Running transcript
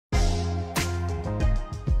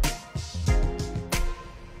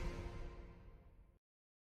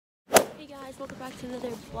guys, welcome back to another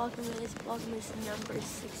Vlogmas. Vlogmas number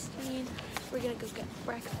 16. We're gonna go get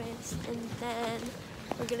breakfast and then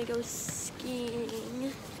we're gonna go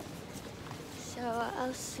skiing. So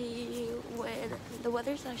I'll see you when the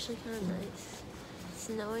weather's actually kind of nice. It's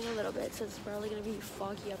snowing a little bit, so it's probably gonna be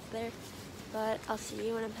foggy up there. But I'll see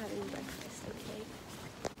you when I'm having breakfast, okay?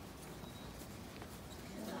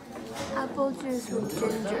 Apple juice with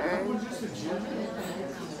ginger.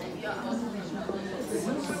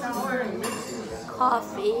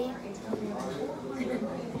 Coffee.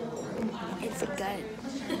 It's good.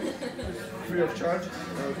 Free of charge?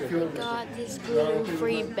 We got these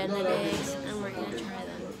gluten-free Benedicts and we're gonna try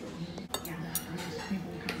them.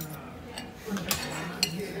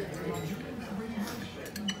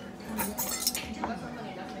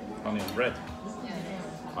 Honey on bread.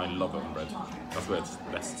 I love it on bread. That's where it's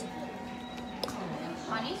best.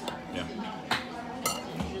 Honey? Yeah.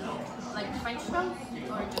 Like French toast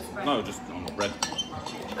or just bread? No, just on bread.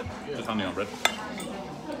 Just honey on bread.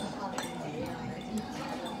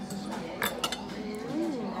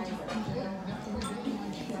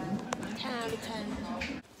 Out of 10.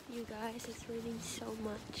 You guys, it's raining so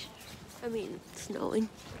much. I mean, it's snowing.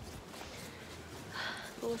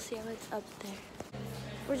 But we'll see how it's up there.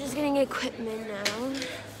 We're just getting equipment now.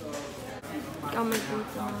 Got my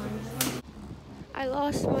boots on. I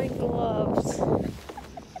lost my gloves.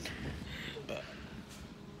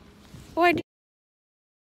 Why do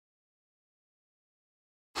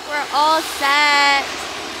We're all set.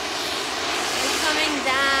 It's coming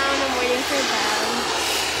down. I'm waiting for them.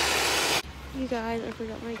 You guys, I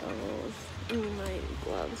forgot my goggles. I mean my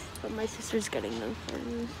gloves. But my sister's getting them for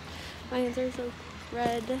me. My hands are so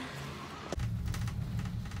red.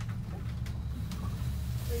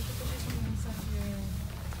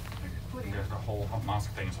 The whole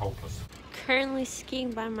mask thing is hopeless. Currently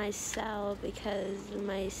skiing by myself because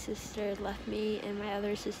my sister left me and my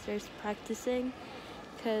other sister's practicing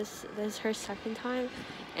because this is her second time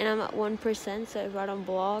and I'm at 1%, so if I don't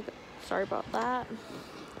vlog, sorry about that.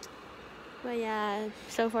 But yeah,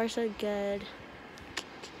 so far so good.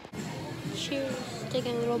 Cheers.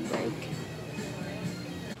 Taking a little break.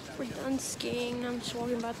 We're done skiing. I'm just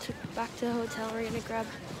walking back to the hotel. We're gonna grab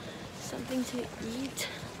something to eat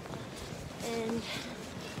and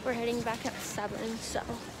we're heading back at 7, so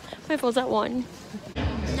my phone's at 1.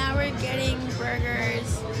 Now we're getting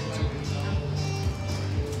burgers.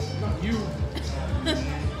 You.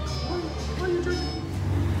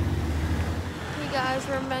 Hey guys,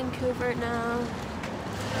 we're in Vancouver now.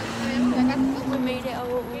 We made it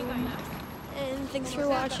home. And thanks for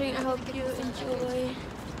watching. I hope you enjoy.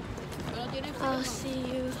 I'll see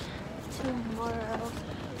you tomorrow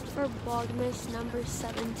for Vlogmas number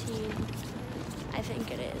 17. I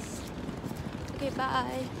think it is. Okay,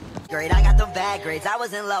 bye. Great, I got them bad grades. I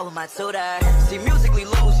was in love with my tutor. See, musically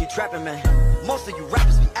lose, you trapping, man. Most of you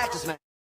rappers be actors, man.